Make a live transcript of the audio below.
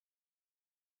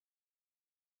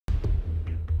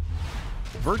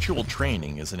Virtual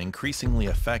training is an increasingly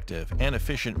effective and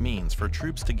efficient means for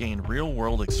troops to gain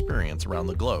real-world experience around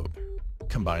the globe.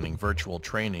 Combining virtual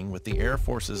training with the Air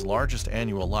Force's largest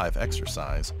annual live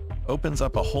exercise opens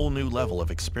up a whole new level of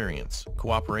experience,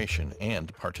 cooperation,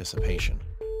 and participation.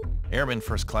 Airman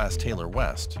First Class Taylor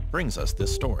West brings us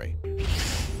this story.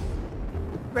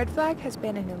 Red Flag has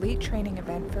been an elite training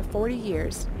event for 40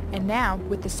 years, and now,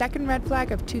 with the second Red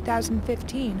Flag of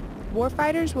 2015,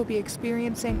 warfighters will be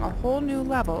experiencing a whole new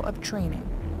level of training.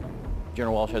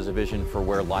 General Walsh has a vision for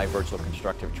where live virtual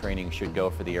constructive training should go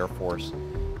for the Air Force,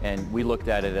 and we looked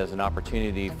at it as an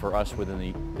opportunity for us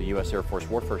within the U.S. Air Force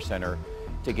Warfare Center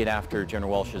to get after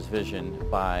General Walsh's vision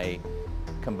by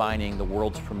combining the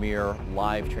world's premier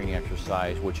live training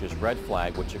exercise, which is Red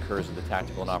Flag, which occurs at the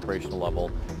tactical and operational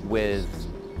level, with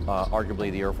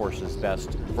arguably the Air Force's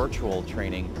best virtual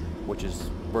training, which is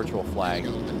Virtual Flag.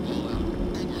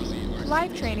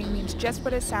 Live training means just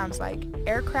what it sounds like,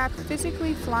 aircraft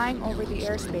physically flying over the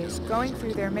airspace going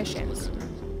through their missions.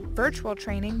 Virtual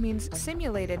training means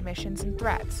simulated missions and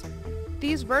threats.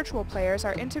 These virtual players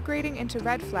are integrating into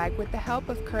Red Flag with the help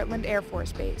of Kirtland Air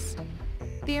Force Base.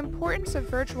 The importance of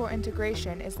virtual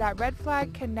integration is that Red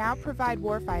Flag can now provide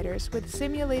warfighters with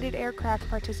simulated aircraft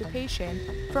participation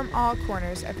from all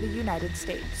corners of the United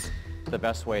States. The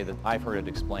best way that I've heard it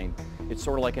explained, it's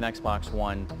sort of like an Xbox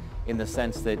One in the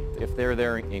sense that if they're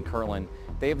there in Kirtland,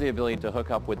 they have the ability to hook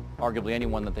up with arguably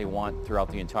anyone that they want throughout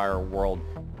the entire world.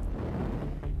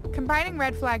 Combining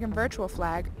Red Flag and Virtual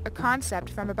Flag, a concept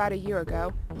from about a year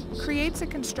ago, creates a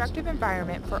constructive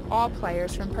environment for all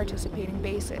players from participating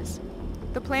bases.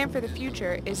 The plan for the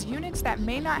future is units that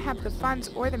may not have the funds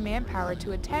or the manpower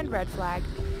to attend Red Flag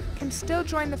can still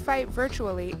join the fight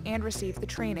virtually and receive the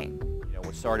training.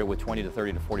 What started with 20 to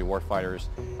 30 to 40 warfighters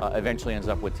eventually ends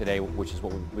up with today, which is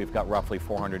what we've got roughly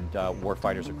 400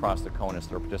 warfighters across the CONUS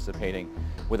that are participating,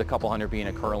 with a couple hundred being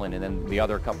at Kirtland and then the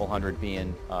other couple hundred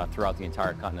being throughout the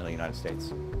entire continental United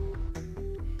States.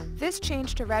 This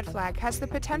change to Red Flag has the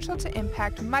potential to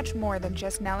impact much more than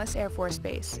just Nellis Air Force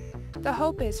Base. The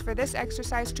hope is for this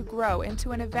exercise to grow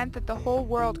into an event that the whole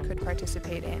world could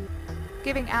participate in,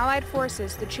 giving Allied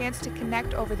forces the chance to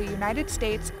connect over the United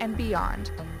States and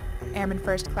beyond. Airman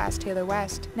First Class Taylor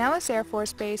West, Nellis Air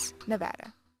Force Base,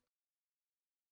 Nevada.